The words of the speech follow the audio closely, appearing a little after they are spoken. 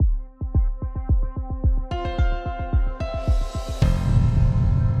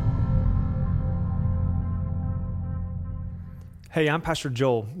Hey, I'm Pastor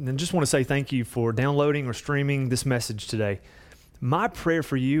Joel, and just want to say thank you for downloading or streaming this message today. My prayer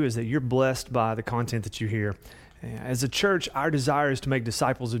for you is that you're blessed by the content that you hear. As a church, our desire is to make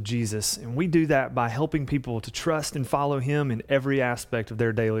disciples of Jesus, and we do that by helping people to trust and follow Him in every aspect of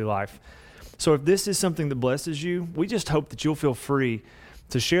their daily life. So if this is something that blesses you, we just hope that you'll feel free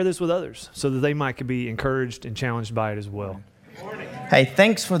to share this with others so that they might be encouraged and challenged by it as well. Hey,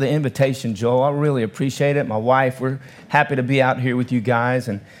 thanks for the invitation, Joel. I really appreciate it. My wife, we're happy to be out here with you guys,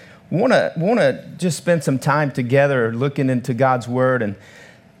 and want to just spend some time together looking into God's Word and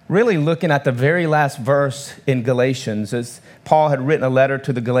really looking at the very last verse in Galatians. As Paul had written a letter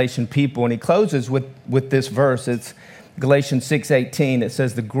to the Galatian people, and he closes with this verse. It's Galatians 6:18. It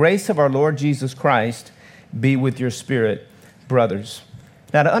says, "The grace of our Lord Jesus Christ be with your spirit, brothers."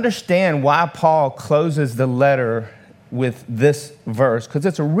 Now, to understand why Paul closes the letter with this verse, because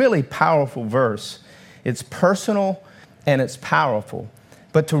it's a really powerful verse. It's personal and it's powerful.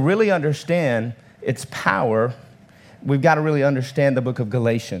 But to really understand its power, we've got to really understand the book of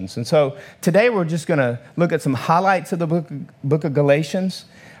Galatians. And so today we're just going to look at some highlights of the book of Galatians.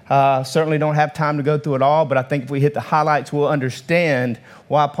 Certainly don't have time to go through it all, but I think if we hit the highlights, we'll understand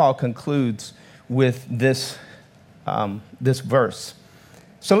why Paul concludes with this verse.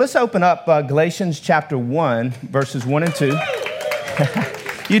 So let's open up Galatians chapter 1, verses 1 and 2.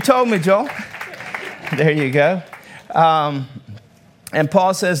 You told me, Joel. There you go. And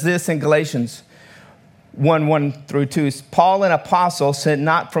Paul says this in Galatians 1, 1 through 2. Paul, an apostle, sent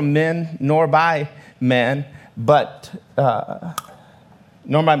not from men nor by men, but by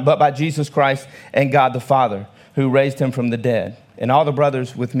Jesus Christ and God the Father, who raised him from the dead, and all the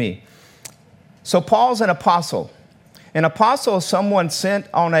brothers with me. So Paul's an apostle. An apostle is someone sent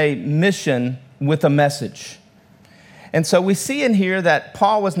on a mission with a message. And so we see in here that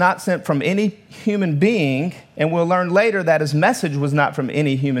Paul was not sent from any human being, and we'll learn later that his message was not from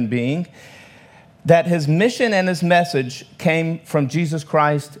any human being, that his mission and his message came from Jesus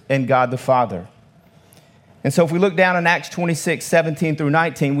Christ and God the Father. And so if we look down in Acts 26, 17 through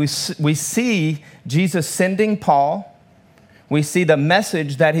 19, we see Jesus sending Paul. We see the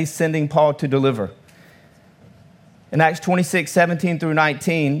message that he's sending Paul to deliver. In Acts 26, 17 through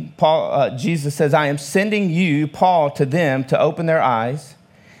 19, Jesus says, "I am sending you, Paul, to them to open their eyes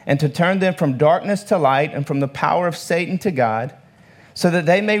and to turn them from darkness to light and from the power of Satan to God, so that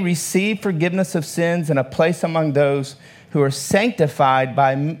they may receive forgiveness of sins and a place among those who are sanctified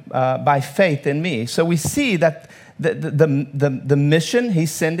by faith in me." So we see that the mission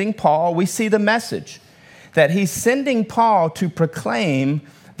he's sending Paul, we see the message that he's sending Paul to proclaim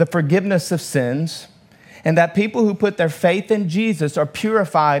the forgiveness of sins, and that people who put their faith in Jesus are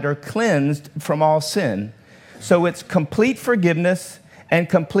purified or cleansed from all sin. So it's complete forgiveness and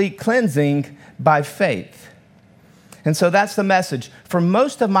complete cleansing by faith. And so that's the message. For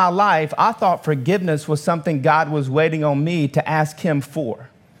most of my life, I thought forgiveness was something God was waiting on me to ask him for.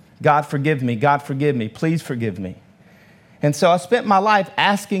 God forgive me, please forgive me. And so I spent my life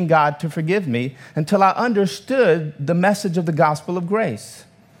asking God to forgive me until I understood the message of the gospel of grace.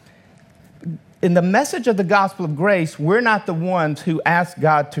 In the message of the gospel of grace, we're not the ones who ask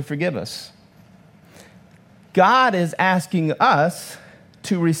God to forgive us. God is asking us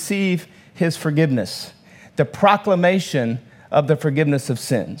to receive his forgiveness, the proclamation of the forgiveness of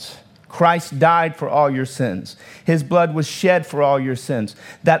sins. Christ died for all your sins. His blood was shed for all your sins.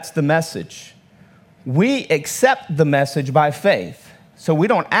 That's the message. We accept the message by faith. So we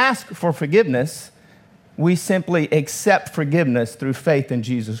don't ask for forgiveness. We simply accept forgiveness through faith in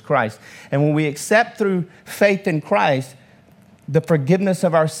Jesus Christ. And when we accept through faith in Christ the forgiveness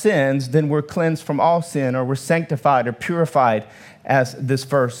of our sins, then we're cleansed from all sin, or we're sanctified or purified, as this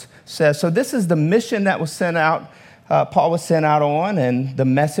verse says. So this is the mission that was sent out, Paul was sent out on, and the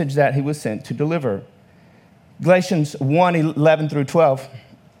message that he was sent to deliver. Galatians 1, 11 through 12,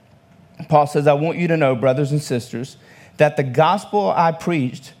 Paul says, "I want you to know, brothers and sisters, that the gospel I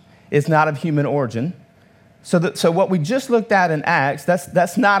preached is not of human origin." So what we just looked at in Acts,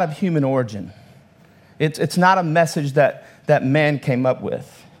 that's not of human origin. It's not a message that man came up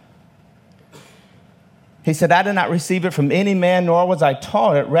with. He said, "I did not receive it from any man, nor was I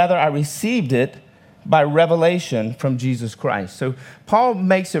taught it. Rather, I received it by revelation from Jesus Christ." So Paul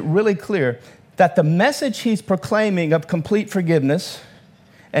makes it really clear that the message he's proclaiming of complete forgiveness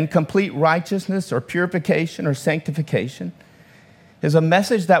and complete righteousness or purification or sanctification is a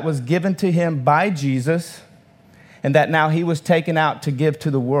message that was given to him by Jesus, and that now he was taken out to give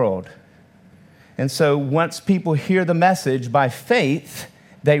to the world. And so once people hear the message by faith,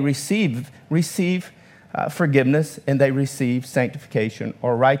 they receive forgiveness, and they receive sanctification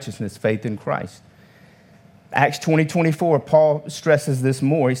or righteousness, faith in Christ. Acts 20:24, Paul stresses this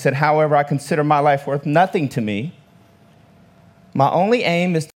more. He said, however, I consider my life worth nothing to me. My only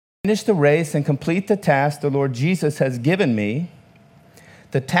aim is to finish the race and complete the task the Lord Jesus has given me,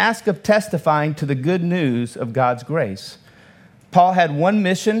 the task of testifying to the good news of God's grace. Paul had one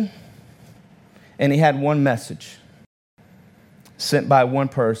mission and he had one message sent by one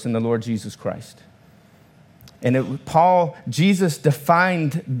person, the Lord Jesus Christ. And Jesus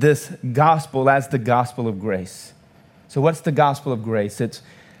defined this gospel as the gospel of grace. So what's the gospel of grace? It's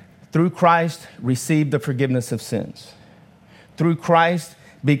through Christ, receive the forgiveness of sins. Through Christ,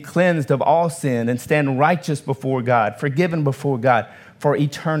 be cleansed of all sin and stand righteous before God, forgiven before God for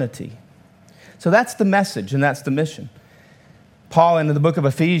eternity. So that's the message and that's the mission. Paul, in the book of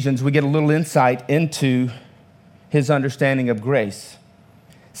Ephesians, we get a little insight into his understanding of grace.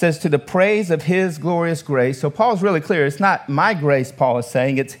 It says, to the praise of his glorious grace. So Paul's really clear. It's not my grace, Paul is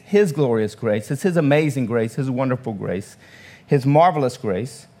saying. It's his glorious grace. It's his amazing grace, his wonderful grace, his marvelous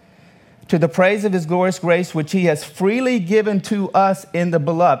grace. To the praise of his glorious grace, which he has freely given to us in the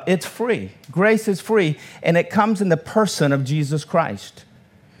beloved. It's free. Grace is free, and it comes in the person of Jesus Christ.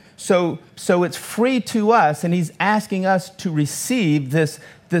 So it's free to us, and he's asking us to receive this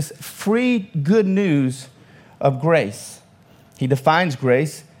free good news of grace. He defines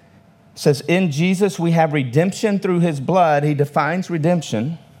grace. Says, in Jesus we have redemption through his blood. He defines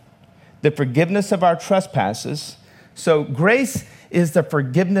redemption, the forgiveness of our trespasses. So grace is the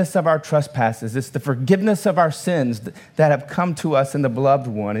forgiveness of our trespasses. It's the forgiveness of our sins that have come to us in the beloved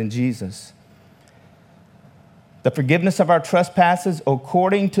one, in Jesus. The forgiveness of our trespasses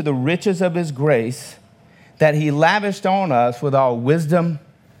according to the riches of his grace that he lavished on us with all wisdom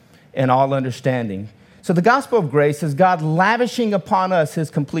and all understanding. So the gospel of grace is God lavishing upon us his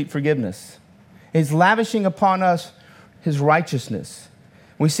complete forgiveness. He's lavishing upon us his righteousness.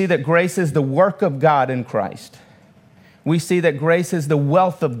 We see that grace is the work of God in Christ. We see that grace is the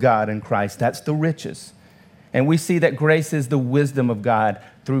wealth of God in Christ. That's the riches. And we see that grace is the wisdom of God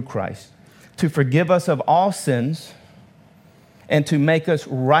through Christ, to forgive us of all sins and to make us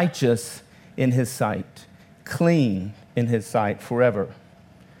righteous in his sight, clean in his sight forever.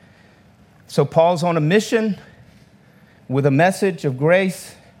 So Paul's on a mission with a message of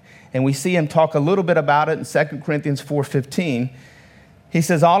grace, and we see him talk a little bit about it in 2 Corinthians 4:15. He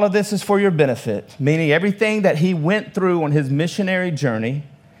says, all of this is for your benefit, meaning everything that he went through on his missionary journey,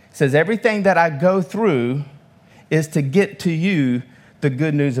 says everything that I go through is to get to you the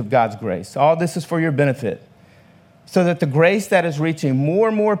good news of God's grace. All this is for your benefit, so that the grace that is reaching more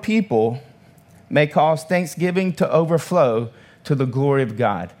and more people may cause thanksgiving to overflow to the glory of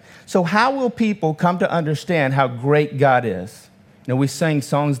God. So how will people come to understand how great God is? You know, we sang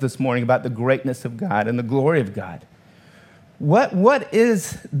songs this morning about the greatness of God and the glory of God. What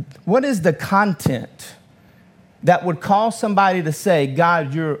is the content that would cause somebody to say,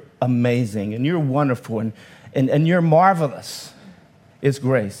 God, you're amazing and you're wonderful and you're marvelous? It's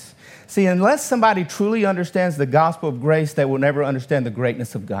grace. See, unless somebody truly understands the gospel of grace, they will never understand the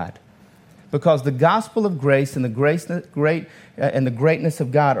greatness of God. Because the gospel of grace and the greatness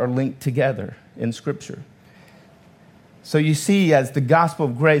of God are linked together in Scripture. So you see, as the gospel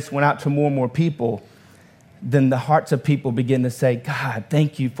of grace went out to more and more people, then the hearts of people begin to say, God,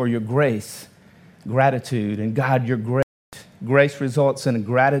 thank you for your grace, gratitude, and God, you're great. Grace results in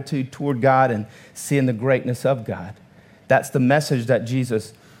gratitude toward God and seeing the greatness of God. That's the message that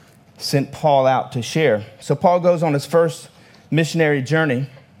Jesus sent Paul out to share. So Paul goes on his first missionary journey,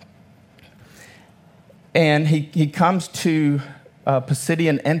 and he comes to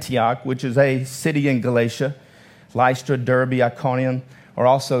Pisidian Antioch, which is a city in Galatia. Lystra, Derbe, Iconium are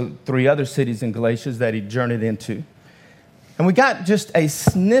also three other cities in Galatia that he journeyed into. And we got just a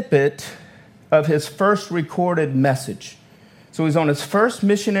snippet of his first recorded message. So he's on his first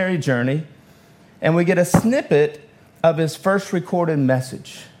missionary journey, and we get a snippet of his first recorded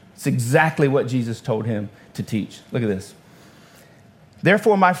message. It's exactly what Jesus told him to teach. Look at this.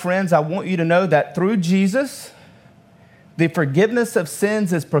 Therefore, my friends, I want you to know that through Jesus, the forgiveness of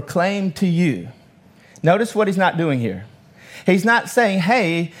sins is proclaimed to you. Notice what he's not doing here. He's not saying,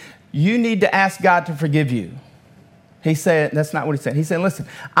 hey, you need to ask God to forgive you. He said, that's not what he said. He said, listen,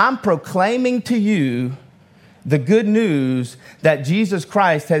 I'm proclaiming to you the good news that Jesus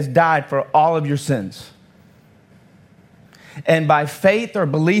Christ has died for all of your sins. And by faith or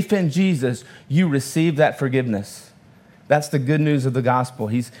belief in Jesus, you receive that forgiveness. That's the good news of the gospel.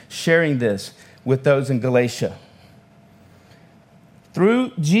 He's sharing this with those in Galatia.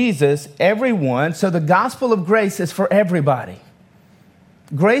 Through Jesus, everyone, so the gospel of grace is for everybody.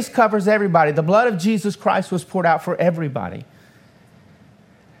 Grace covers everybody. The blood of Jesus Christ was poured out for everybody.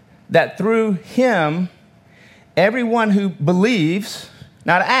 That through him, everyone who believes,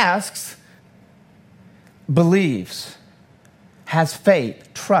 not asks, believes, has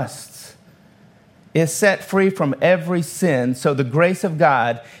faith, trusts, is set free from every sin. So the grace of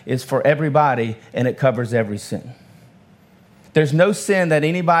God is for everybody, and it covers every sin. There's no sin that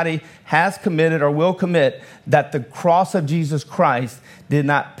anybody has committed or will commit that the cross of Jesus Christ did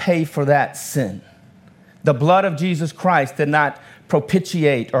not pay for that sin. The blood of Jesus Christ did not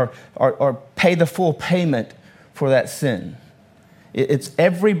propitiate or pay the full payment for that sin. It's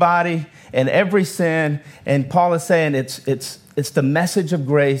everybody and every sin. And Paul is saying it's the message of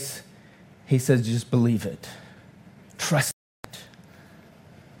grace. He says, just believe it. Trust it. It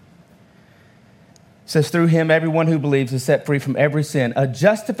says, through him, everyone who believes is set free from every sin. A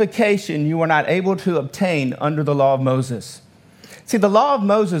justification you are not able to obtain under the law of Moses. See, the law of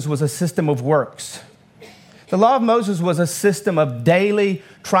Moses was a system of works. The law of Moses was a system of daily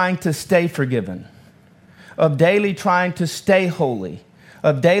trying to stay forgiven, of daily trying to stay holy,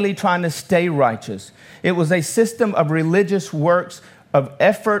 of daily trying to stay righteous. It was a system of religious works, of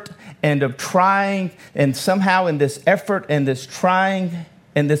effort and of trying, and somehow in this effort and this trying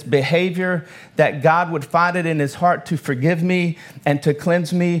and this behavior that God would find it in his heart to forgive me and to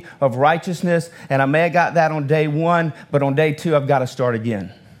cleanse me of righteousness. And I may have got that on day one, but on day two, I've got to start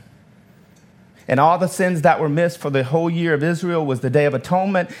again. And all the sins that were missed for the whole year of Israel was the Day of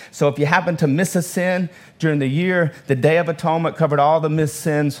Atonement. So if you happen to miss a sin during the year, the Day of Atonement covered all the missed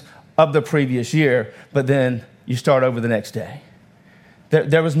sins of the previous year, but then you start over the next day.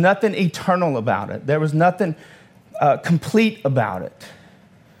 There was nothing eternal about it. There was nothing complete about it.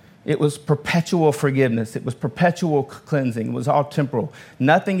 It was perpetual forgiveness. It was perpetual cleansing. It was all temporal.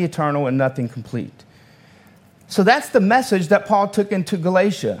 Nothing eternal and nothing complete. So that's the message that Paul took into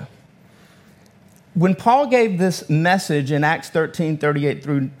Galatia. When Paul gave this message in Acts 13, 38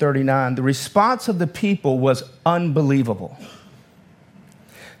 through 39, the response of the people was unbelievable.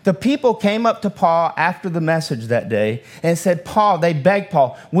 The people came up to Paul after the message that day and said, Paul, they begged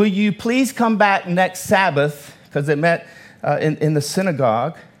Paul, will you please come back next Sabbath, because they met in the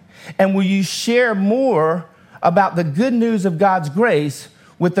synagogue, and will you share more about the good news of God's grace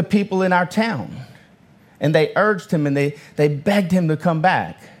with the people in our town? And they urged him and they begged him to come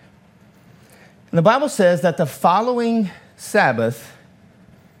back. And the Bible says that the following Sabbath,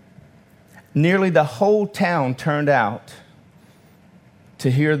 nearly the whole town turned out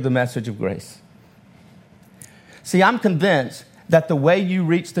to hear the message of grace. See, I'm convinced that the way you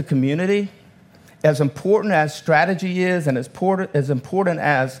reach the community, as important as strategy is and as important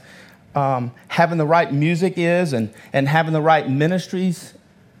as having the right music is and having the right ministries,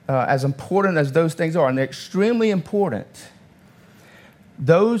 as important as those things are, and they're extremely important,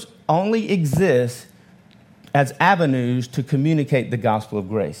 those only exist as avenues to communicate the gospel of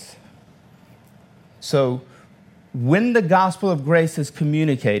grace. So when the gospel of grace is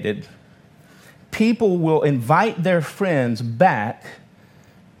communicated, people will invite their friends back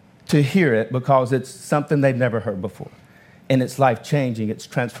to hear it because it's something they've never heard before. And it's life-changing, it's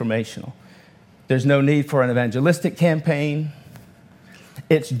transformational. There's no need for an evangelistic campaign.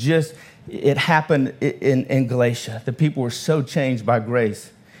 It's just, it happened in Galatia. The people were so changed by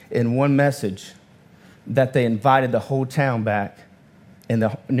grace in one message that they invited the whole town back,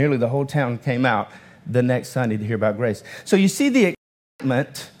 and nearly the whole town came out the next Sunday to hear about grace. So you see the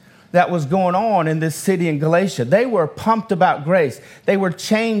excitement that was going on in this city in Galatia. They were pumped about grace. They were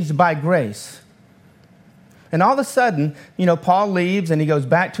changed by grace. And all of a sudden, Paul leaves and he goes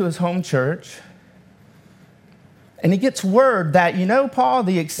back to his home church. And he gets word that, Paul,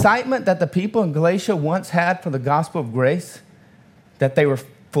 the excitement that the people in Galatia once had for the gospel of grace, that they were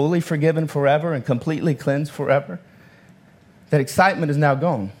fully forgiven forever and completely cleansed forever, that excitement is now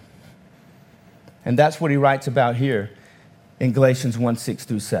gone. And that's what he writes about here in Galatians 1, 6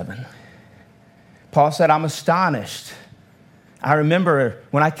 through 7. Paul said, I'm astonished. I remember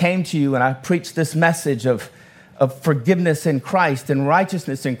when I came to you and I preached this message of forgiveness in Christ and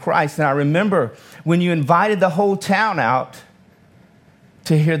righteousness in Christ. And I remember when you invited the whole town out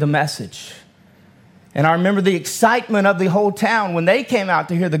to hear the message. And I remember the excitement of the whole town when they came out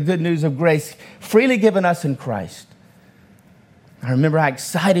to hear the good news of grace freely given us in Christ. I remember how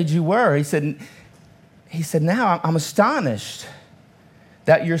excited you were. He said, now I'm astonished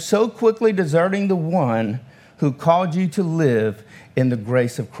that you're so quickly deserting the one who called you to live in the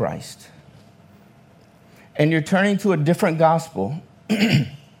grace of Christ. And you're turning to a different gospel,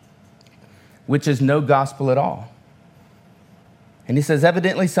 which is no gospel at all. And he says,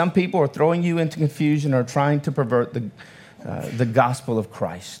 evidently some people are throwing you into confusion or trying to pervert the gospel of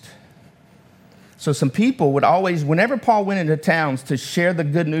Christ. So some people would always, whenever Paul went into towns to share the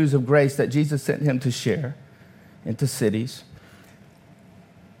good news of grace that Jesus sent him to share, into cities.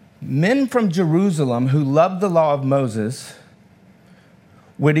 Men from Jerusalem who loved the law of Moses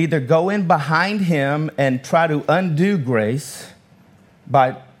would either go in behind him and try to undo grace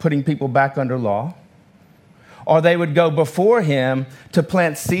by putting people back under law, or they would go before him to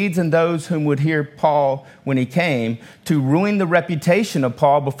plant seeds in those whom would hear Paul when he came, to ruin the reputation of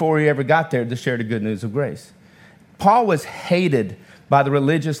Paul before he ever got there to share the good news of grace. Paul was hated by the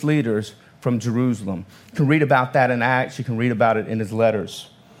religious leaders from Jerusalem. You can read about that in Acts. You can read about it in his letters.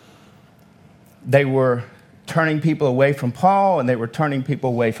 They were turning people away from Paul, and they were turning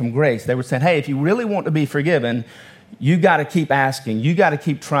people away from grace. They were saying, hey, if you really want to be forgiven, you got to keep asking. You got to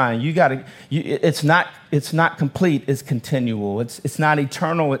keep trying. It's not complete. It's continual. It's not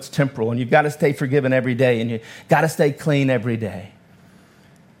eternal. It's temporal. And you've got to stay forgiven every day, and you got to stay clean every day.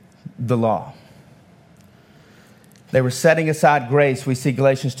 The law. They were setting aside grace. We see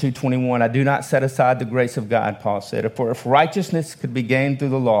Galatians 2:21. I do not set aside the grace of God, Paul said. For if righteousness could be gained through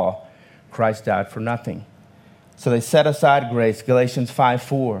the law, Christ died for nothing. So they set aside grace. Galatians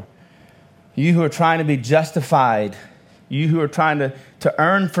 5:4. You who are trying to be justified, you who are trying to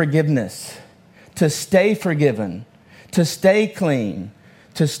earn forgiveness, to stay forgiven, to stay clean,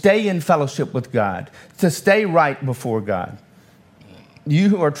 to stay in fellowship with God, to stay right before God. You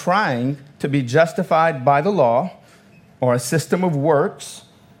who are trying to be justified by the law or a system of works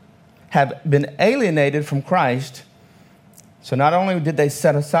have been alienated from Christ. So not only did they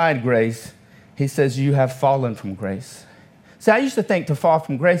set aside grace, he says, you have fallen from grace. See, I used to think to fall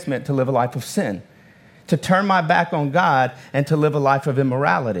from grace meant to live a life of sin, to turn my back on God and to live a life of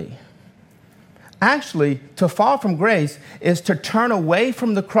immorality. Actually, to fall from grace is to turn away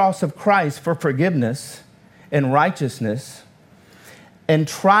from the cross of Christ for forgiveness and righteousness and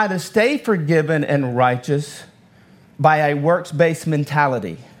try to stay forgiven and righteous by a works-based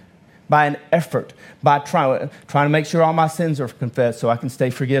mentality, by an effort, by trying to make sure all my sins are confessed so I can stay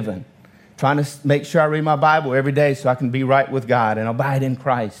forgiven. Trying to make sure I read my Bible every day so I can be right with God and abide in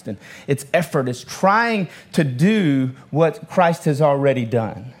Christ. And it's effort. It's trying to do what Christ has already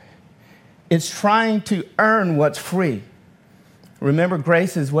done. It's trying to earn what's free. Remember,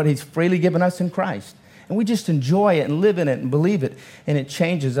 grace is what he's freely given us in Christ. And we just enjoy it and live in it and believe it. And it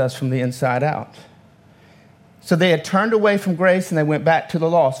changes us from the inside out. So they had turned away from grace and they went back to the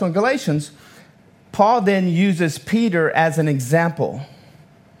law. So in Galatians, Paul then uses Peter as an example.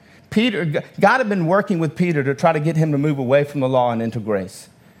 God had been working with Peter to try to get him to move away from the law and into grace.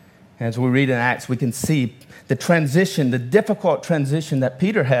 And as we read in Acts, we can see the transition, the difficult transition that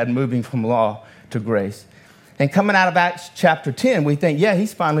Peter had moving from law to grace. And coming out of Acts chapter 10, we think, yeah,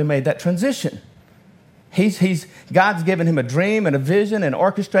 he's finally made that transition. God's given him a dream and a vision and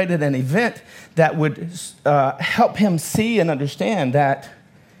orchestrated an event that would help him see and understand that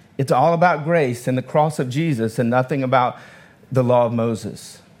it's all about grace and the cross of Jesus and nothing about the law of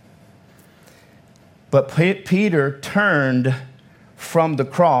Moses. But Peter turned from the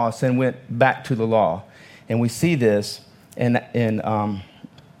cross and went back to the law. And we see this in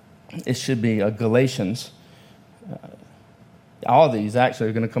it should be Galatians. All these actually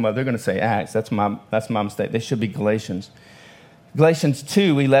are going to come up. They're going to say Acts. That's my mistake. They should be Galatians. Galatians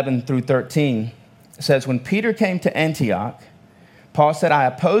 2:11 through 13 says, when Peter came to Antioch, Paul said, I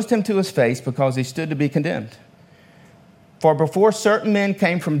opposed him to his face because he stood to be condemned. For before certain men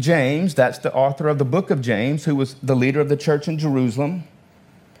came from James, that's the author of the book of James, who was the leader of the church in Jerusalem.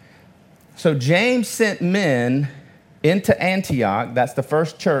 So James sent men into Antioch, that's the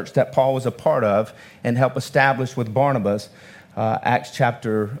first church that Paul was a part of, and helped establish with Barnabas, Acts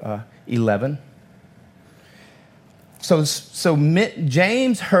chapter 11. So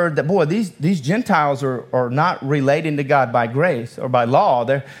James heard that, boy, these Gentiles are not relating to God by grace or by law.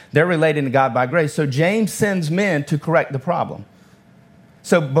 They're relating to God by grace. So James sends men to correct the problem.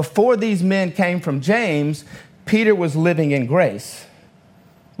 So before these men came from James, Peter was living in grace.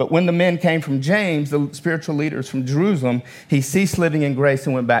 But when the men came from James, the spiritual leaders from Jerusalem, he ceased living in grace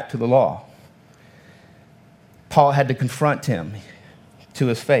and went back to the law. Paul had to confront him to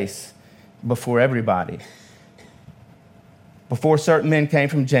his face before everybody. Before certain men came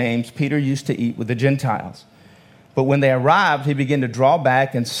from James, Peter used to eat with the Gentiles. But when they arrived, he began to draw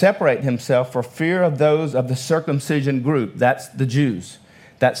back and separate himself for fear of those of the circumcision group. That's the Jews.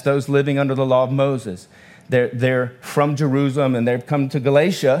 That's those living under the law of Moses. They're from Jerusalem and they've come to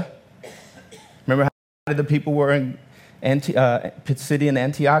Galatia. Remember how the people were in Pisidian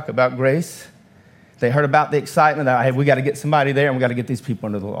Antioch about grace? They heard about the excitement that, hey, we got to get somebody there and we got to get these people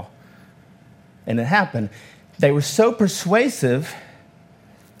under the law. And it happened. They were so persuasive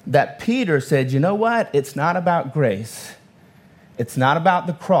that Peter said, you know what? It's not about grace. It's not about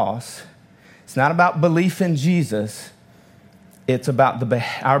the cross. It's not about belief in Jesus. It's about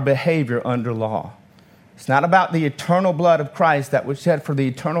our behavior under law. It's not about the eternal blood of Christ that was shed for the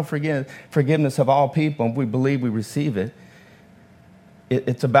eternal forgiveness of all people, and we believe we receive it.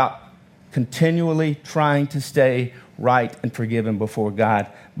 It's about continually trying to stay right and forgiven before God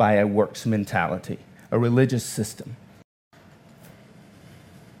by a works mentality, a religious system.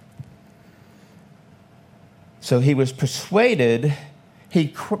 So he was persuaded,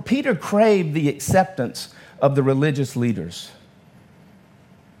 Peter craved the acceptance of the religious leaders.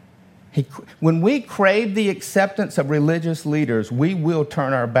 When we crave the acceptance of religious leaders, we will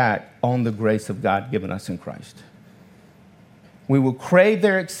turn our back on the grace of God given us in Christ. We will crave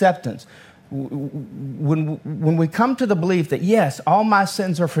their acceptance. When we come to the belief that, yes, all my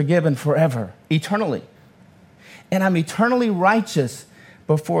sins are forgiven forever, eternally, and I'm eternally righteous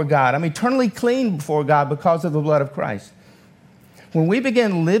before God, I'm eternally clean before God because of the blood of Christ. When we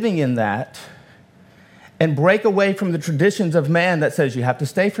begin living in that and break away from the traditions of man that says you have to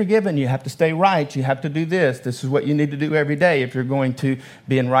stay forgiven, you have to stay right, you have to do this is what you need to do every day if you're going to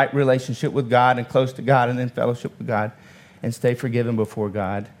be in right relationship with God and close to God and in fellowship with God and stay forgiven before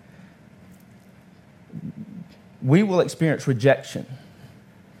God, we will experience rejection.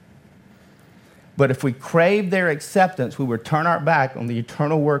 But if we crave their acceptance, we will turn our back on the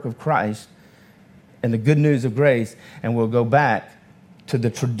eternal work of Christ and the good news of grace, and we'll go back to the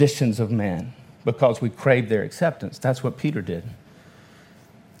traditions of man because we crave their acceptance. That's what Peter did.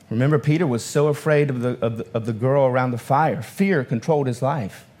 Remember, Peter was so afraid of the girl around the fire. Fear controlled his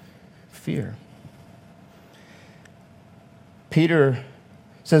life. Fear. Peter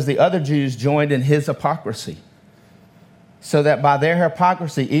says the other Jews joined in his hypocrisy, so that by their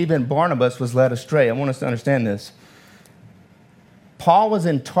hypocrisy, even Barnabas was led astray. I want us to understand this. Paul was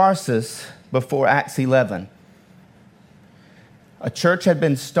in Tarsus before Acts 11. A church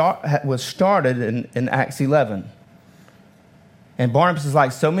was started in Acts 11. And Barnabas is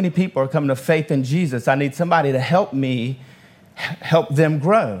like, so many people are coming to faith in Jesus. I need somebody to help me, help them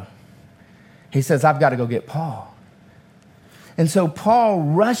grow. He says, I've got to go get Paul. And so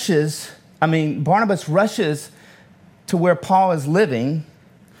Barnabas rushes to where Paul is living,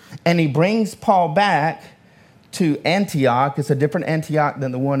 and he brings Paul back to Antioch. It's a different Antioch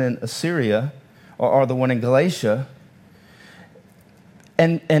than the one in Assyria or the one in Galatia.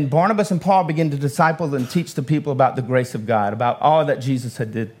 And Barnabas and Paul begin to disciple and teach the people about the grace of God, about all that Jesus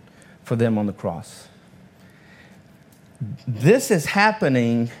had did for them on the cross. This is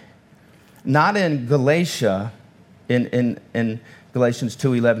happening not in Galatia, in Galatians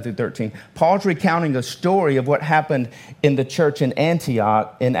 2:11 through 13. Paul's recounting a story of what happened in the church in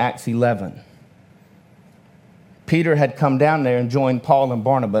Antioch in Acts 11. Peter had come down there and joined Paul and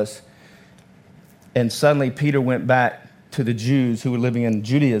Barnabas, and suddenly Peter went back to the Jews who were living in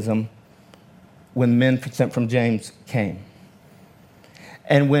Judaism when men sent from James came.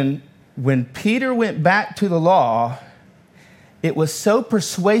 And when Peter went back to the law, it was so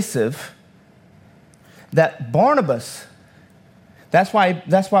persuasive that Barnabas, that's why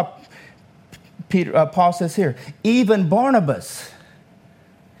Paul says here, even Barnabas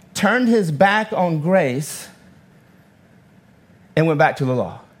turned his back on grace and went back to the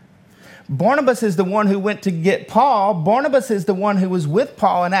law. Barnabas is the one who went to get Paul. Barnabas is the one who was with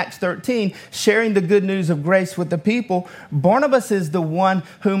Paul in Acts 13, sharing the good news of grace with the people. Barnabas is the one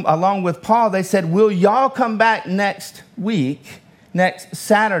whom, along with Paul, they said, will y'all come back next week, next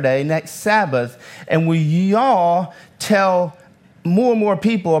Saturday, next Sabbath, and will y'all tell more and more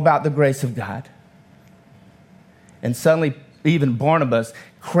people about the grace of God? And suddenly, even Barnabas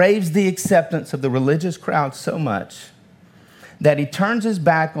craves the acceptance of the religious crowd so much that he turns his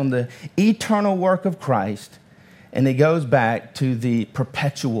back on the eternal work of Christ, and he goes back to the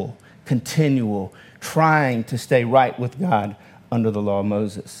perpetual, continual, trying to stay right with God under the law of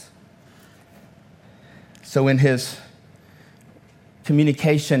Moses. So in his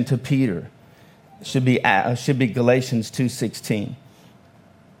communication to Peter, should be Galatians 2:16.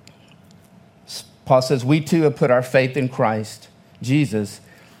 Paul says, we too have put our faith in Christ Jesus,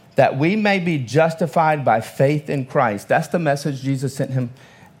 that we may be justified by faith in Christ. That's the message Jesus sent him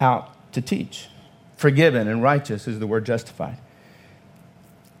out to teach. Forgiven and righteous is the word justified.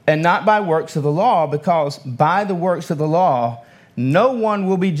 And not by works of the law, because by the works of the law, no one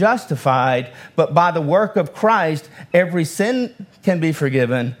will be justified, but by the work of Christ, every sin can be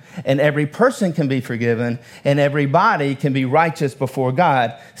forgiven, and every person can be forgiven, and everybody can be righteous before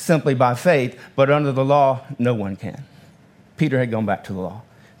God simply by faith. But under the law, no one can. Peter had gone back to the law.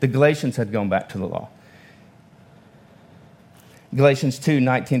 The Galatians had gone back to the law. Galatians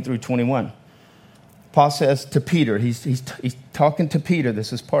 2:19 through 21. Paul says to Peter, he's talking to Peter.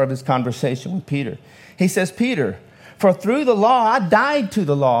 This is part of his conversation with Peter. He says, Peter, for through the law, I died to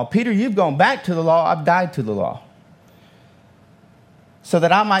the law. Peter, you've gone back to the law. I've died to the law. So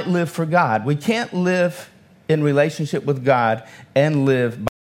that I might live for God. We can't live in relationship with God and live by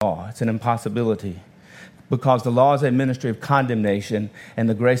law. It's an impossibility. Because the law is a ministry of condemnation, and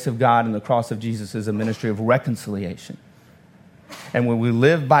the grace of God and the cross of Jesus is a ministry of reconciliation. And when we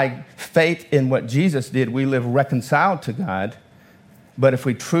live by faith in what Jesus did, we live reconciled to God. But if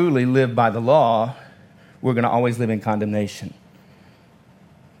we truly live by the law, we're going to always live in condemnation.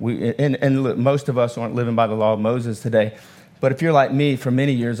 And most of us aren't living by the law of Moses today. But if you're like me, for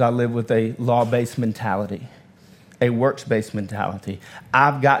many years, I lived with a law-based mentality, a works-based mentality.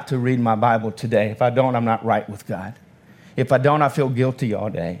 I've got to read my Bible today. If I don't, I'm not right with God. If I don't, I feel guilty all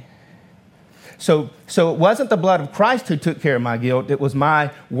day. So it wasn't the blood of Christ who took care of my guilt. It was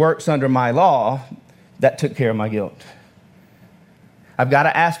my works under my law that took care of my guilt. I've got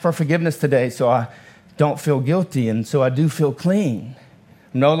to ask for forgiveness today so I don't feel guilty and so I do feel clean.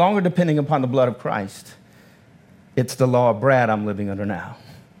 I'm no longer depending upon the blood of Christ. It's the law of Brad I'm living under now.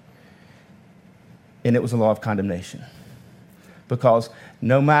 And it was a law of condemnation. Because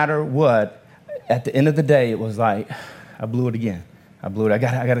no matter what, at the end of the day, it was like, I blew it again. I blew it. I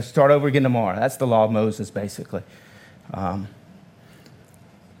got to start over again tomorrow. That's the law of Moses, basically.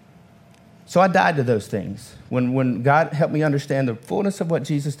 So I died to those things. When God helped me understand the fullness of what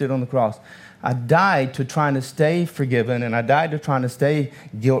Jesus did on the cross, I died to trying to stay forgiven, and I died to trying to stay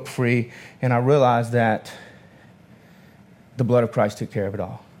guilt-free, and I realized that the blood of Christ took care of it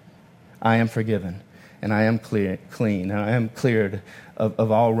all. I am forgiven, and I am clean, and I am cleared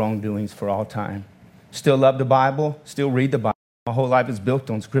of all wrongdoings for all time. Still love the Bible, still read the Bible. My whole life is built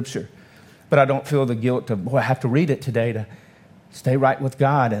on Scripture. But I don't feel the guilt of, boy, I have to read it today to stay right with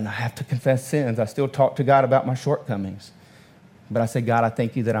God, and I have to confess sins. I still talk to God about my shortcomings. But I say, God, I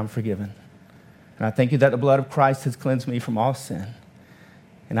thank you that I'm forgiven. And I thank you that the blood of Christ has cleansed me from all sin.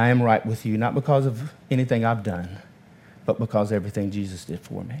 And I am right with you, not because of anything I've done, but because of everything Jesus did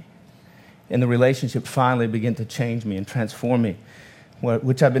for me. And the relationship finally began to change me and transform me,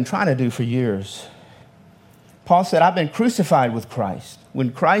 which I've been trying to do for years. Paul said, I've been crucified with Christ.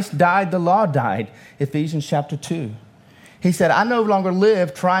 When Christ died, the law died, Ephesians chapter 2. He said, I no longer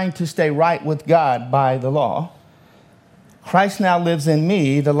live trying to stay right with God by the law. Christ now lives in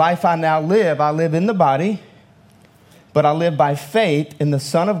me. The life I now live, I live in the body, but I live by faith in the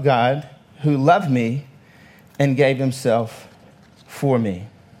Son of God who loved me and gave himself for me.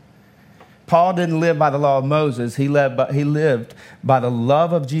 Paul didn't live by the law of Moses. He lived by the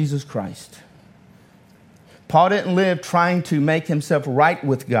love of Jesus Christ. Paul didn't live trying to make himself right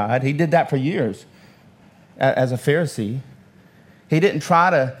with God. He did that for years as a Pharisee. He didn't try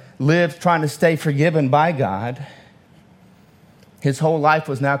to live trying to stay forgiven by God. His whole life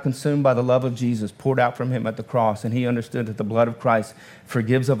was now consumed by the love of Jesus poured out from him at the cross, and he understood that the blood of Christ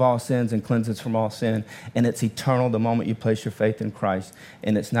forgives of all sins and cleanses from all sin, and it's eternal the moment you place your faith in Christ,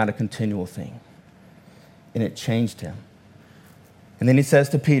 and it's not a continual thing. And it changed him. And then he says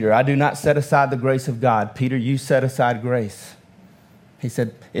to Peter, I do not set aside the grace of God. Peter, you set aside grace. He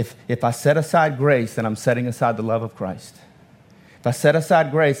said, if I set aside grace, then I'm setting aside the love of Christ. If I set aside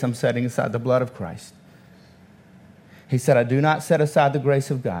grace, I'm setting aside the blood of Christ. He said, I do not set aside the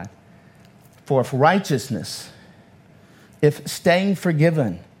grace of God. For if righteousness, if staying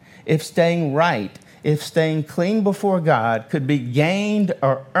forgiven, if staying right, if staying clean before God could be gained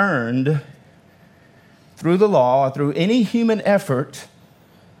or earned through the law or through any human effort,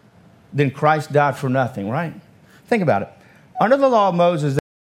 then Christ died for nothing, right? Think about it. Under the law of Moses, there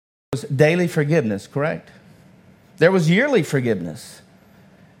was daily forgiveness, correct? There was yearly forgiveness.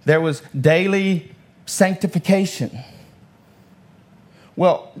 There was daily sanctification.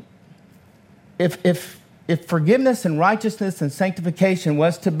 Well, if forgiveness and righteousness and sanctification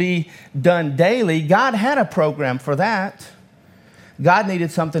was to be done daily, God had a program for that. God needed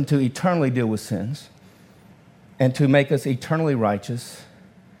something to eternally deal with sins and to make us eternally righteous,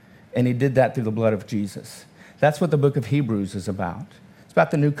 and he did that through the blood of Jesus. That's what the book of Hebrews is about. It's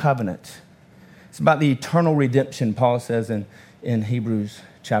about the new covenant. It's about the eternal redemption, Paul says in Hebrews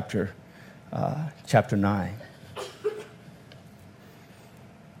chapter 9.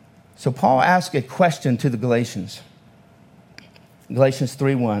 So Paul asked a question to the Galatians. Galatians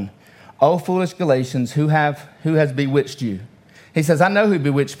 3:1. O foolish Galatians, who has bewitched you? He says, I know who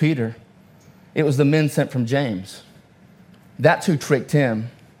bewitched Peter. It was the men sent from James. That's who tricked him.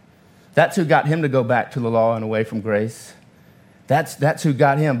 That's who got him to go back to the law and away from grace. That's who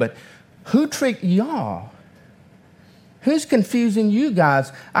got him. But who tricked y'all? Who's confusing you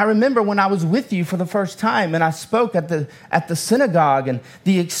guys? I remember when I was with you for the first time and I spoke at the synagogue, and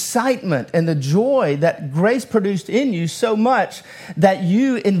the excitement and the joy that grace produced in you so much that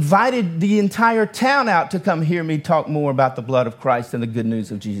you invited the entire town out to come hear me talk more about the blood of Christ and the good news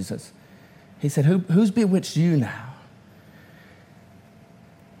of Jesus. He said, who's bewitched you now?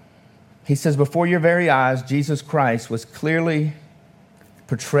 He says, before your very eyes, Jesus Christ was clearly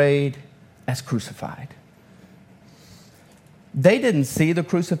portrayed as crucified. They didn't see the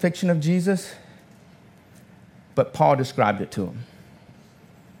crucifixion of Jesus, but Paul described it to them.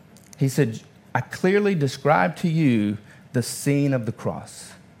 He said, I clearly described to you the scene of the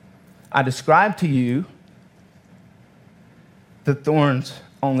cross. I described to you the thorns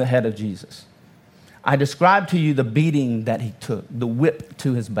on the head of Jesus. I described to you the beating that he took, the whip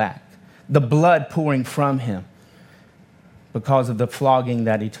to his back, the blood pouring from him because of the flogging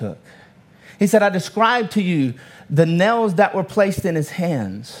that he took. He said, I described to you the nails that were placed in his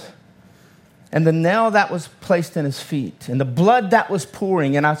hands and the nail that was placed in his feet and the blood that was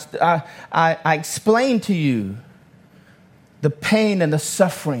pouring. And I explained to you the pain and the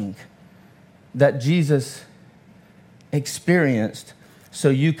suffering that Jesus experienced so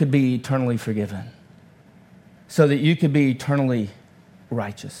you could be eternally forgiven, so that you could be eternally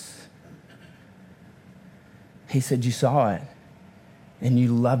righteous. He said, you saw it and you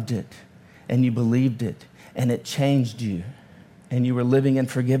loved it and you believed it, and it changed you, and you were living in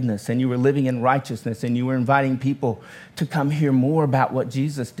forgiveness, and you were living in righteousness, and you were inviting people to come hear more about what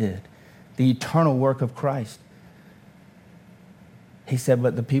Jesus did, the eternal work of Christ. He said,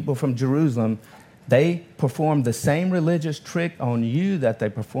 but the people from Jerusalem, they performed the same religious trick on you that they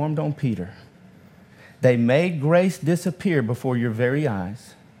performed on Peter. They made grace disappear before your very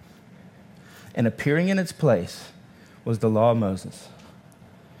eyes, and appearing in its place was the law of Moses.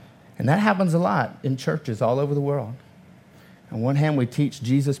 And that happens a lot in churches all over the world. On one hand, we teach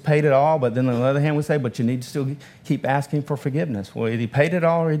Jesus paid it all, but then on the other hand, we say, but you need to still keep asking for forgiveness. Well, either he paid it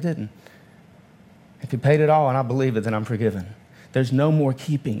all or he didn't. If he paid it all and I believe it, then I'm forgiven. There's no more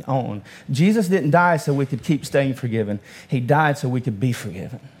keeping on. Jesus didn't die so we could keep staying forgiven. He died so we could be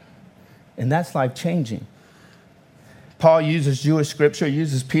forgiven. And that's life-changing. Paul uses Jewish scripture,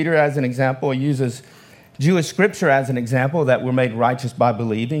 uses Peter as an example, uses Jewish scripture as an example that we're made righteous by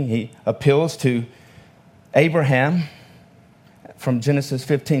believing. He appeals to Abraham from Genesis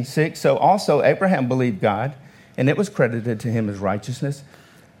 15:6. So also Abraham believed God, and it was credited to him as righteousness.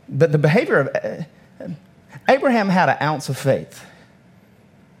 But the behavior of Abraham had an ounce of faith.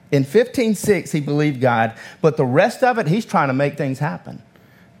 In 15:6, he believed God, but the rest of it, he's trying to make things happen.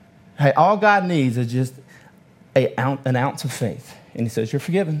 Hey, all God needs is just an ounce of faith. And he says, you're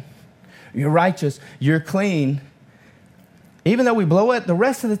forgiven. You're righteous. You're clean. Even though we blow it the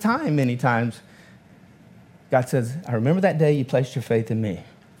rest of the time many times, God says, I remember that day you placed your faith in me.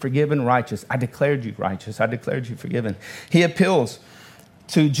 Forgiven, righteous. I declared you righteous. I declared you forgiven. He appeals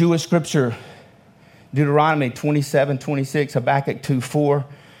to Jewish scripture, Deuteronomy 27:26, Habakkuk 2:4.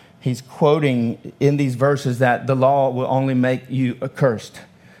 He's quoting in these verses that the law will only make you accursed.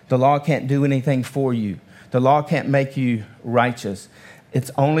 The law can't do anything for you. The law can't make you righteous. It's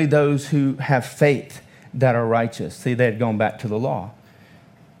only those who have faith that are righteous. See, they had gone back to the law.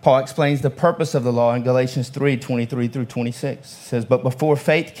 Paul explains the purpose of the law in Galatians 3:23 through 26. It says, but before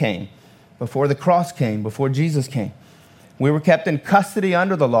faith came, before the cross came, before Jesus came, we were kept in custody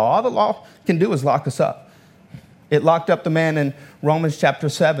under the law. All the law can do is lock us up. It locked up the man in Romans chapter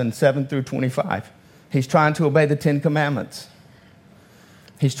 7 through 25. He's trying to obey the 10 Commandments.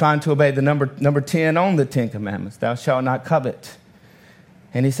 He's trying to obey the number 10 on the 10 Commandments. Thou shalt not covet.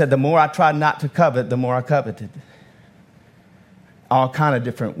 And he said, the more I tried not to covet, the more I coveted. All kind of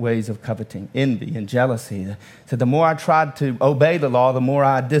different ways of coveting, envy and jealousy. He said, the more I tried to obey the law, the more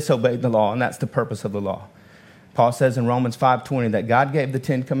I disobeyed the law, and that's the purpose of the law. Paul says in Romans 5:20 that God gave the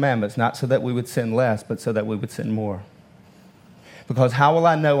 10 Commandments not so that we would sin less, but so that we would sin more. Because how will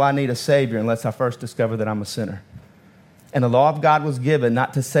I know I need a Savior unless I first discover that I'm a sinner? And the law of God was given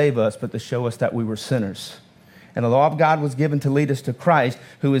not to save us, but to show us that we were sinners. And the law of God was given to lead us to Christ,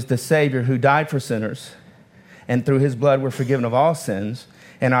 who is the Savior, who died for sinners. And through his blood, we're forgiven of all sins.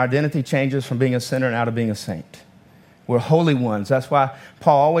 And our identity changes from being a sinner now to being a saint. We're holy ones. That's why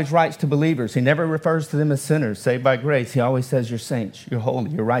Paul always writes to believers. He never refers to them as sinners, saved by grace. He always says you're saints, you're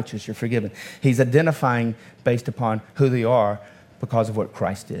holy, you're righteous, you're forgiven. He's identifying based upon who they are because of what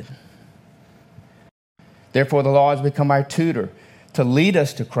Christ did. Therefore, the law has become our tutor to lead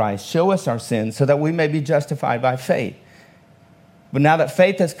us to Christ, show us our sins so that we may be justified by faith. But now that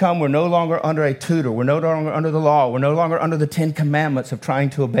faith has come, we're no longer under a tutor. We're no longer under the law. We're no longer under the 10 Commandments of trying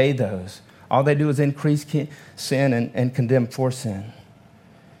to obey those. All they do is increase sin and condemn for sin.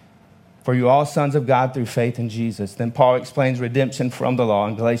 For you are all sons of God through faith in Jesus. Then Paul explains redemption from the law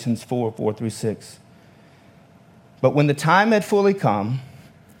in Galatians 4:4-6. But when the time had fully come,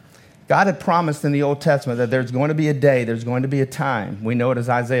 God had promised in the Old Testament that there's going to be a day, there's going to be a time. We know it as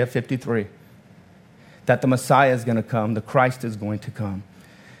Isaiah 53, that the Messiah is going to come, the Christ is going to come.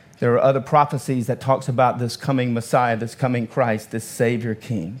 There are other prophecies that talks about this coming Messiah, this coming Christ, this Savior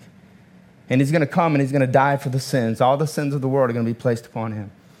King. And he's going to come and he's going to die for the sins. All the sins of the world are going to be placed upon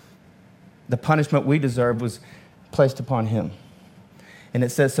him. The punishment we deserve was placed upon him. And it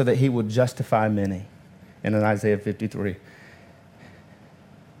says so that he would justify many in Isaiah 53.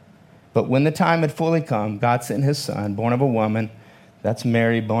 But when the time had fully come, God sent his son, born of a woman, that's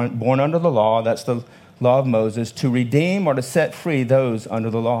Mary, born under the law, that's the law of Moses, to redeem or to set free those under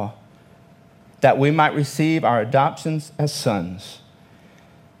the law, that we might receive our adoptions as sons.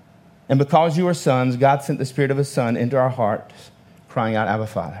 And because you are sons, God sent the Spirit of his Son into our hearts, crying out, Abba,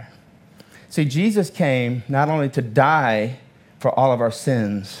 Father. See, Jesus came not only to die for all of our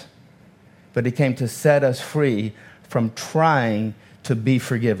sins, but he came to set us free from trying to be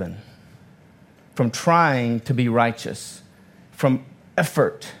forgiven, from trying to be righteous, from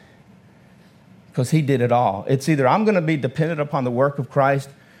effort, because he did it all. It's either I'm going to be dependent upon the work of Christ,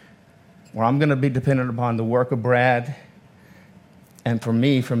 or I'm going to be dependent upon the work of Brad. And for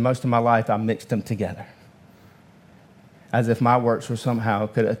me, for most of my life, I mixed them together, as if my works were somehow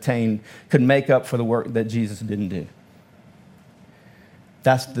could make up for the work that Jesus didn't do.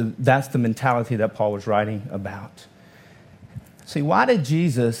 That's the mentality that Paul was writing about. See, why did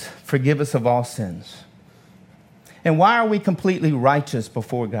Jesus forgive us of all sins? And why are we completely righteous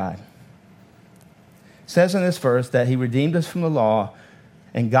before God? It says in this verse that he redeemed us from the law,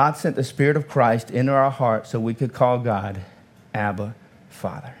 and God sent the Spirit of Christ into our hearts so we could call God Abba,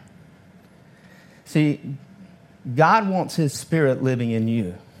 Father. See, God wants his Spirit living in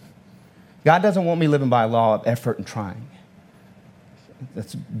you. God doesn't want me living by a law of effort and trying.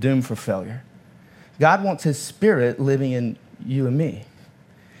 That's doomed for failure. God wants his Spirit living in you and me.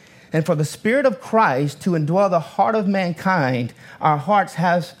 And for the Spirit of Christ to indwell the heart of mankind, our hearts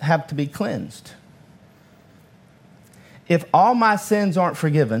have to be cleansed. If all my sins aren't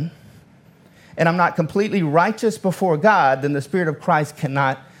forgiven, and I'm not completely righteous before God, then the Spirit of Christ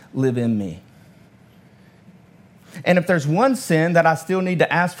cannot live in me. And if there's one sin that I still need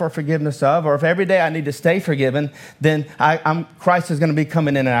to ask for forgiveness of, or if every day I need to stay forgiven, then Christ is going to be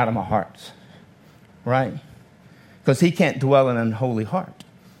coming in and out of my heart, right? Because he can't dwell in an unholy heart.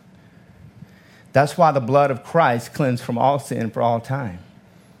 That's why the blood of Christ cleansed from all sin for all time.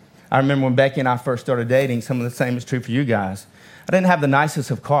 I remember when Becky and I first started dating, some of the same is true for you guys. I didn't have the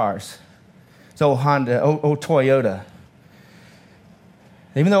nicest of cars. It's old Honda, old Toyota.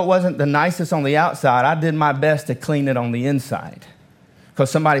 Even though it wasn't the nicest on the outside, I did my best to clean it on the inside because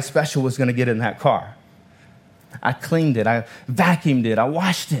somebody special was going to get in that car. I cleaned it. I vacuumed it. I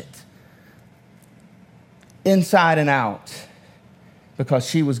washed it inside and out because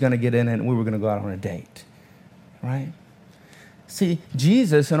she was going to get in it and we were going to go out on a date, right? See,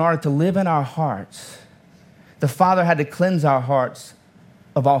 Jesus, in order to live in our hearts, the Father had to cleanse our hearts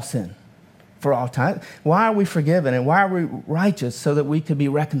of all sin for all time. Why are we forgiven and why are we righteous? So that we could be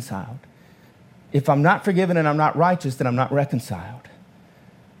reconciled. If I'm not forgiven and I'm not righteous, then I'm not reconciled.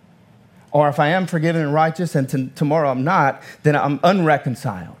 Or if I am forgiven and righteous and tomorrow I'm not, then I'm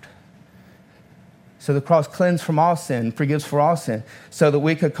unreconciled. So the cross cleansed from all sin, forgives for all sin, so that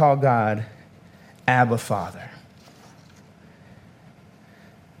we could call God Abba, Father.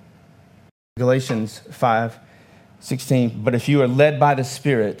 Galatians 5:16, but if you are led by the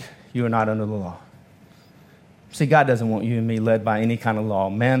Spirit, you are not under the law. See, God doesn't want you and me led by any kind of law,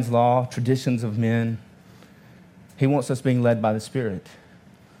 man's law, traditions of men. He wants us being led by the Spirit.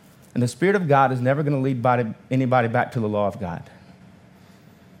 And the Spirit of God is never going to lead anybody back to the law of God.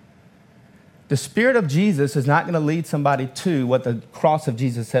 The Spirit of Jesus is not going to lead somebody to what the cross of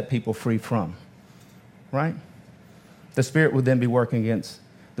Jesus set people free from, right? The Spirit would then be working against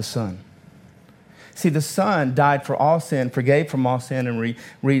the Son. See, the Son died for all sin, forgave from all sin, and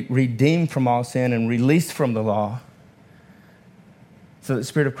redeemed from all sin, and released from the law so that the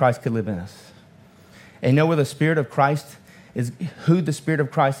Spirit of Christ could live in us. And you know where the Spirit of Christ is, who the Spirit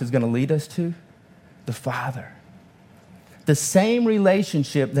of Christ is going to lead us to? The Father. The same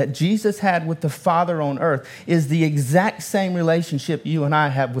relationship that Jesus had with the Father on earth is the exact same relationship you and I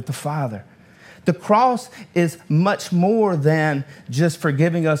have with the Father. The cross is much more than just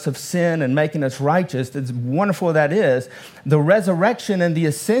forgiving us of sin and making us righteous. It's wonderful that is. The resurrection and the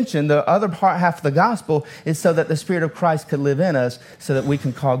ascension, the other part, half of the gospel, is so that the Spirit of Christ could live in us so that we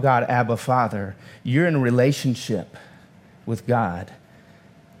can call God Abba, Father. You're in a relationship with God,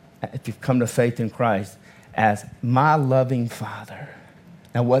 if you've come to faith in Christ, as my loving Father.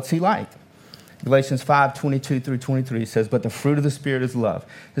 Now, what's he like? Galatians 5:22-23 says, but the fruit of the Spirit is love.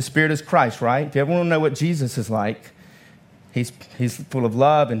 The Spirit is Christ, right? If you ever want to know what Jesus is like, he's full of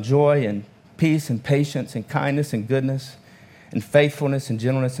love and joy and peace and patience and kindness and goodness and faithfulness and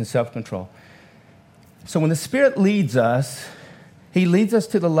gentleness and self-control. So when the Spirit leads us, he leads us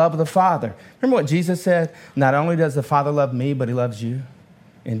to the love of the Father. Remember what Jesus said? Not only does the Father love me, but he loves you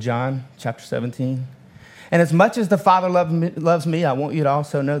in John chapter 17. And as much as the Father loves me, I want you to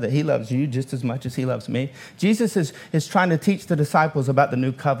also know that he loves you just as much as he loves me. Jesus is trying to teach the disciples about the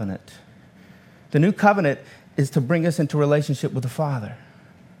new covenant. The new covenant is to bring us into relationship with the Father,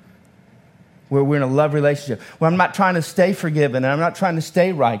 where we're in a love relationship, where I'm not trying to stay forgiven and I'm not trying to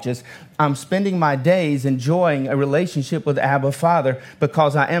stay righteous. I'm spending my days enjoying a relationship with Abba Father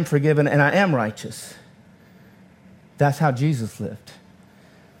because I am forgiven and I am righteous. That's how Jesus lived.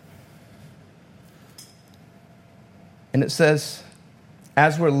 And it says,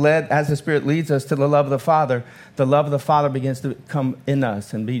 as the Spirit leads us to the love of the Father begins to come in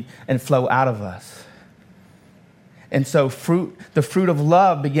us and flow out of us. And so the fruit of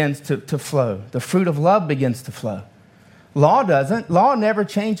love begins to flow. The fruit of love begins to flow. Law doesn't. Law never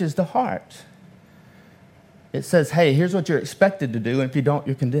changes the heart. It says, hey, here's what you're expected to do, and if you don't,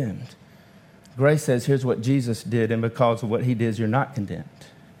 you're condemned. Grace says, here's what Jesus did, and because of what he did, you're not condemned.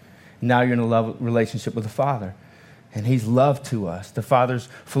 Now you're in a love relationship with the Father. And he's love to us. The Father's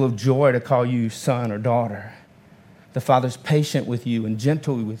full of joy to call you son or daughter. The Father's patient with you and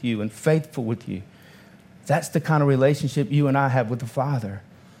gentle with you and faithful with you. That's the kind of relationship you and I have with the Father.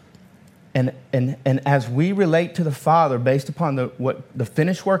 And as we relate to the Father based upon the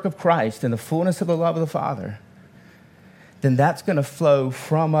finished work of Christ and the fullness of the love of the Father, then that's going to flow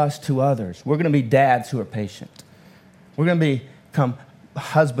from us to others. We're going to be dads who are patient. We're going to become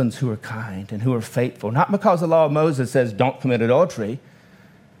husbands who are kind and who are faithful, not because the law of Moses says don't commit adultery,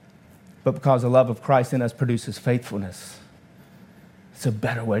 but because the love of Christ in us produces faithfulness. It's a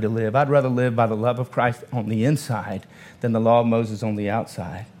better way to live. I'd rather live by the love of Christ on the inside than the law of Moses on the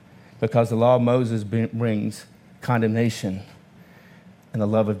outside, because the law of Moses brings condemnation and the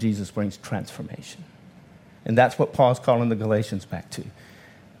love of Jesus brings transformation. And that's what Paul's calling the Galatians back to.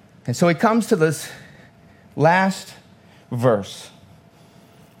 And so he comes to this last verse.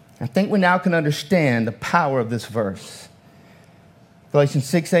 I think we now can understand the power of this verse. Galatians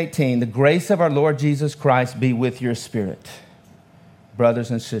 6:18, the grace of our Lord Jesus Christ be with your spirit.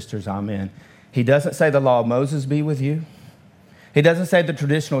 Brothers and sisters, amen. He doesn't say the law of Moses be with you. He doesn't say the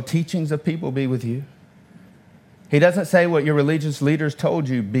traditional teachings of people be with you. He doesn't say what your religious leaders told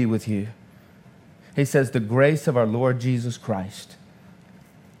you be with you. He says the grace of our Lord Jesus Christ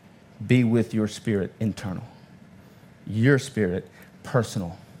be with your spirit, internal. Your spirit,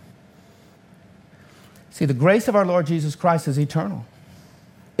 personal. See, the grace of our Lord Jesus Christ is eternal.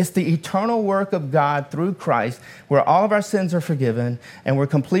 It's the eternal work of God through Christ where all of our sins are forgiven and we're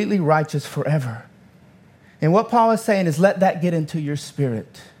completely righteous forever. And what Paul is saying is let that get into your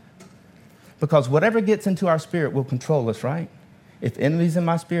spirit. Because whatever gets into our spirit will control us, right? If envy's in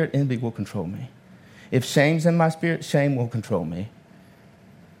my spirit, envy will control me. If shame's in my spirit, shame will control me.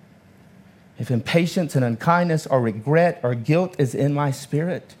 If impatience and unkindness or regret or guilt is in my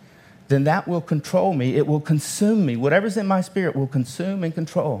spirit, then that will control me. It will consume me. Whatever's in my spirit will consume and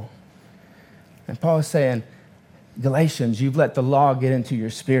control. And Paul is saying, Galatians, you've let the law get into your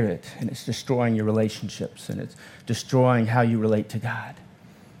spirit, and it's destroying your relationships, and it's destroying how you relate to God.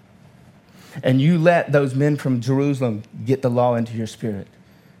 And you let those men from Jerusalem get the law into your spirit.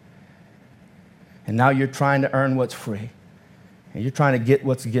 And now you're trying to earn what's free, and you're trying to get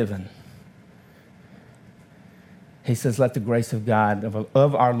what's given. He says, let the grace of God,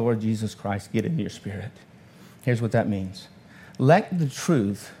 of our Lord Jesus Christ, get into your spirit. Here's what that means. Let the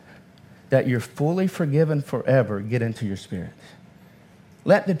truth that you're fully forgiven forever get into your spirit.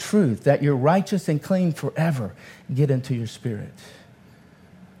 Let the truth that you're righteous and clean forever get into your spirit.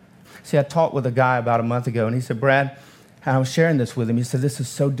 See, I talked with a guy about a month ago, and he said, Brad, and I was sharing this with him. He said, this is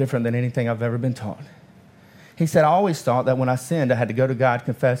so different than anything I've ever been taught. He said, I always thought that when I sinned, I had to go to God,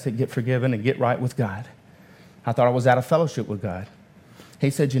 confess it, get forgiven, and get right with God. I thought I was out of fellowship with God.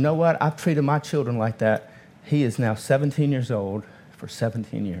 He said, you know what? I've treated my children like that. He is now 17 years old for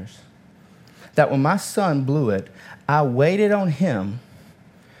 17 years. That when my son blew it, I waited on him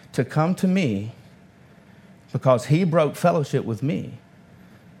to come to me because he broke fellowship with me.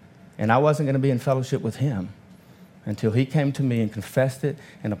 And I wasn't going to be in fellowship with him until he came to me and confessed it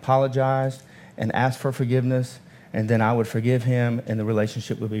and apologized and asked for forgiveness. And then I would forgive him and the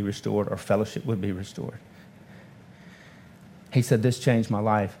relationship would be restored or fellowship would be restored. He said, this changed my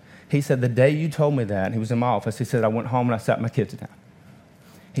life. He said, the day you told me that, he was in my office, he said, I went home and I sat my kids down.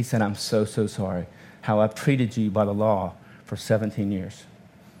 He said, I'm so, so sorry how I've treated you by the law for 17 years.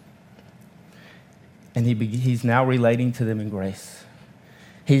 And he's now relating to them in grace.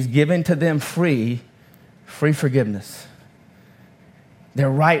 He's given to them free forgiveness. They're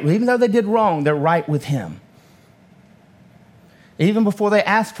right. Even though they did wrong, they're right with him. Even before they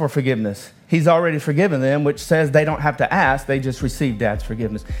ask for forgiveness, he's already forgiven them, which says they don't have to ask. They just receive Dad's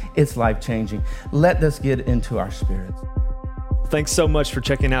forgiveness. It's life-changing. Let this get into our spirits. Thanks so much for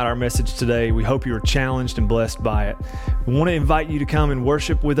checking out our message today. We hope you were challenged and blessed by it. We want to invite you to come and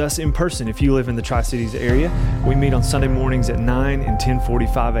worship with us in person if you live in the Tri-Cities area. We meet on Sunday mornings at 9 and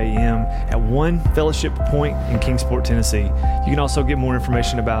 10:45 a.m. at One Fellowship Point in Kingsport, Tennessee. You can also get more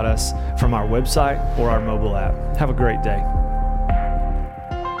information about us from our website or our mobile app. Have a great day.